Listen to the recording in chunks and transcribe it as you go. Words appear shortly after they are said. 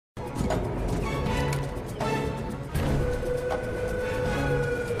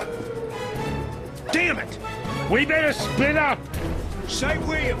Damn it! We better split up! Say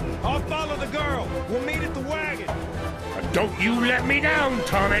William, I'll follow the girl. We'll meet at the wagon. Don't you let me down,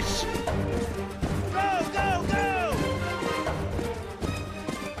 Thomas! Go, go, go!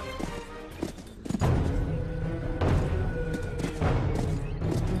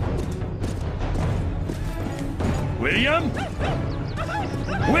 William?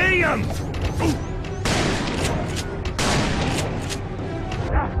 William!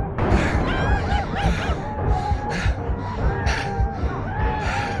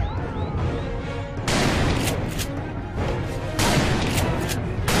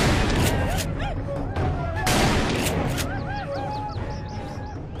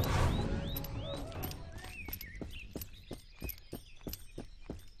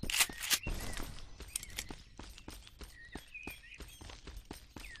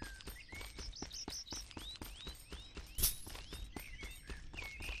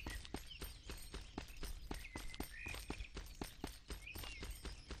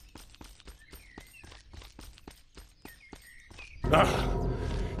 Oh,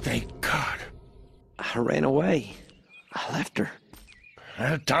 thank God. I ran away. I left her.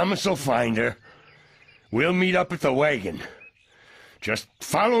 Thomas will find her. We'll meet up at the wagon. Just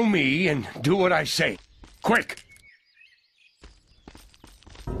follow me and do what I say. Quick!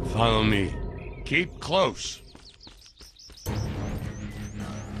 Follow me. Keep close.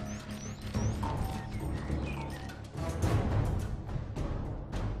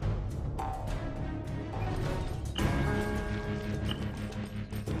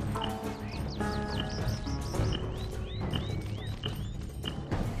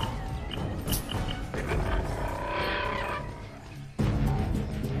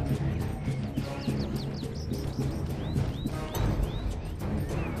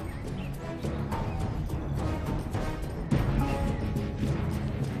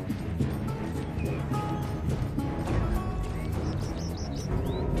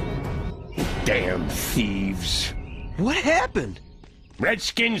 Damn thieves. What happened?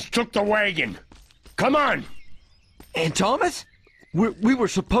 Redskins took the wagon. Come on. And Thomas? We were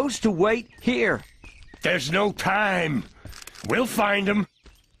supposed to wait here. There's no time. We'll find him.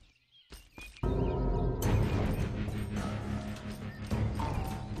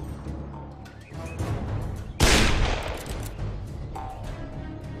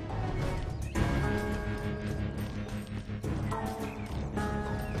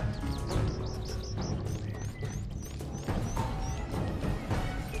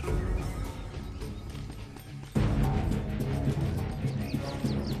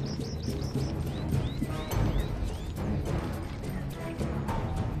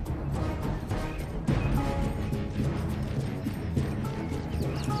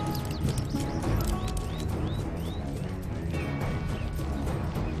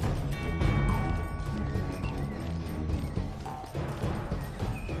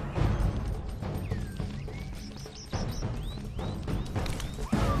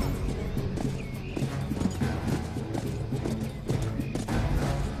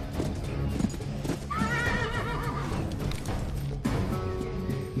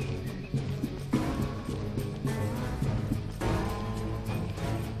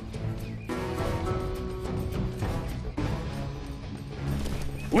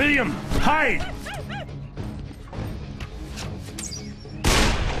 William, hide!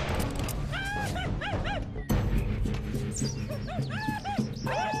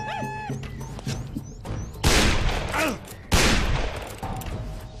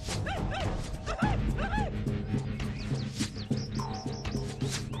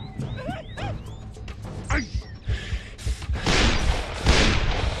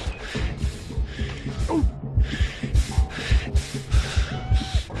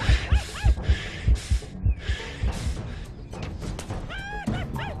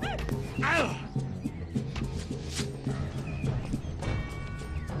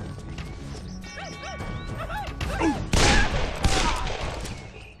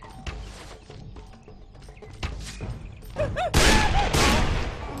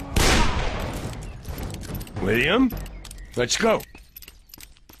 William, let's go.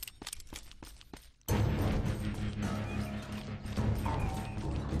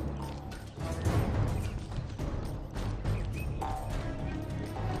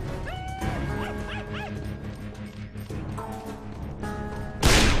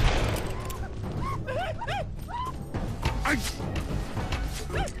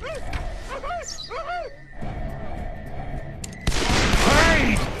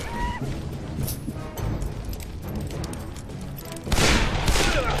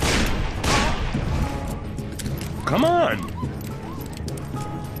 Come on!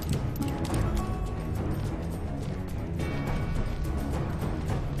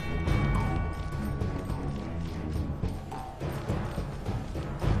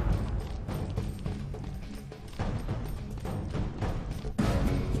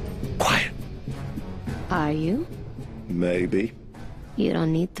 Are you? Maybe. You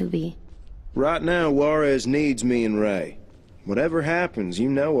don't need to be. Right now, Juarez needs me and Ray. Whatever happens, you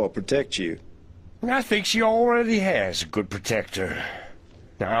know I'll protect you. I think she already has a good protector.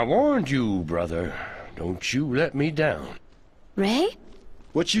 Now, I warned you, brother. Don't you let me down. Ray?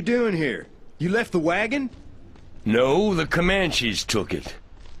 What you doing here? You left the wagon? No, the Comanches took it.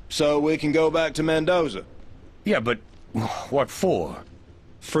 So we can go back to Mendoza? Yeah, but what for?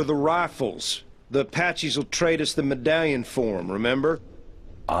 For the rifles. The Apaches will trade us the medallion for 'em, remember?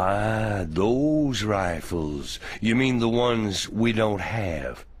 Ah, those rifles. You mean the ones we don't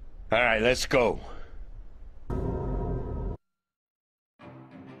have? All right, let's go.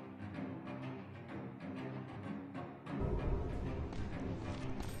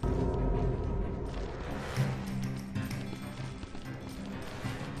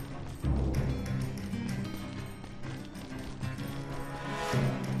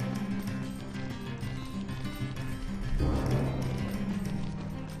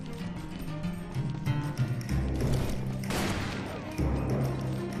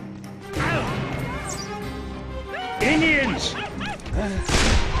 Indians!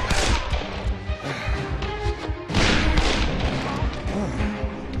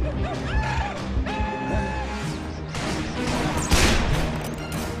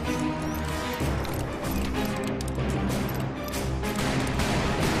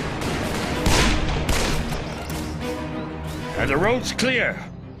 The road's clear.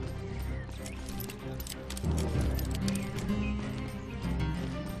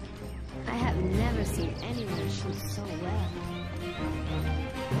 I have never seen anyone shoot so well.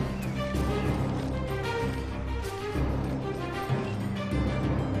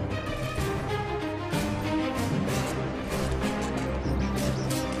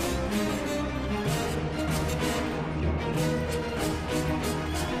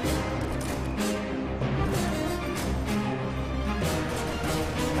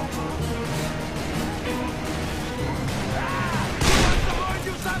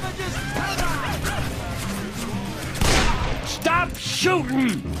 Stop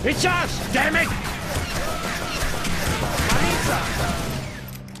shooting! It's us, damn it!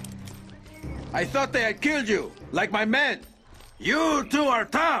 I thought they had killed you, like my men. You two are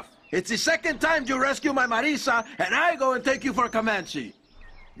tough. It's the second time you rescue my Marisa, and I go and take you for Comanche.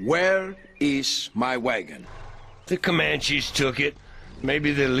 Where is my wagon? The Comanches took it.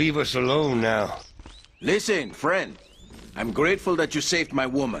 Maybe they'll leave us alone now. Listen, friend. I'm grateful that you saved my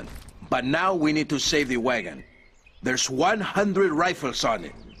woman, but now we need to save the wagon. There's 100 rifles on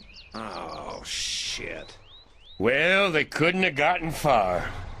it. Oh, shit. Well, they couldn't have gotten far.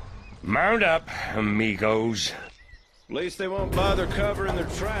 Mount up, amigos. At least they won't bother covering their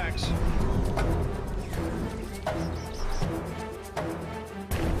tracks.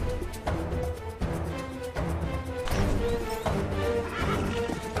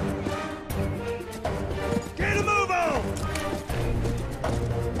 Get a move on!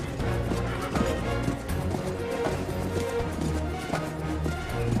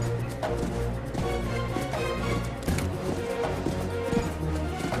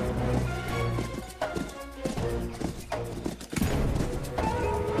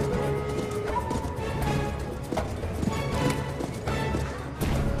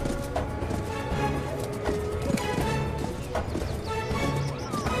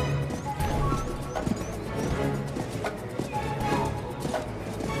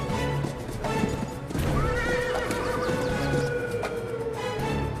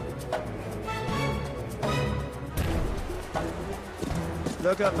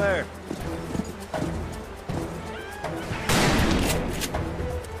 Look up there.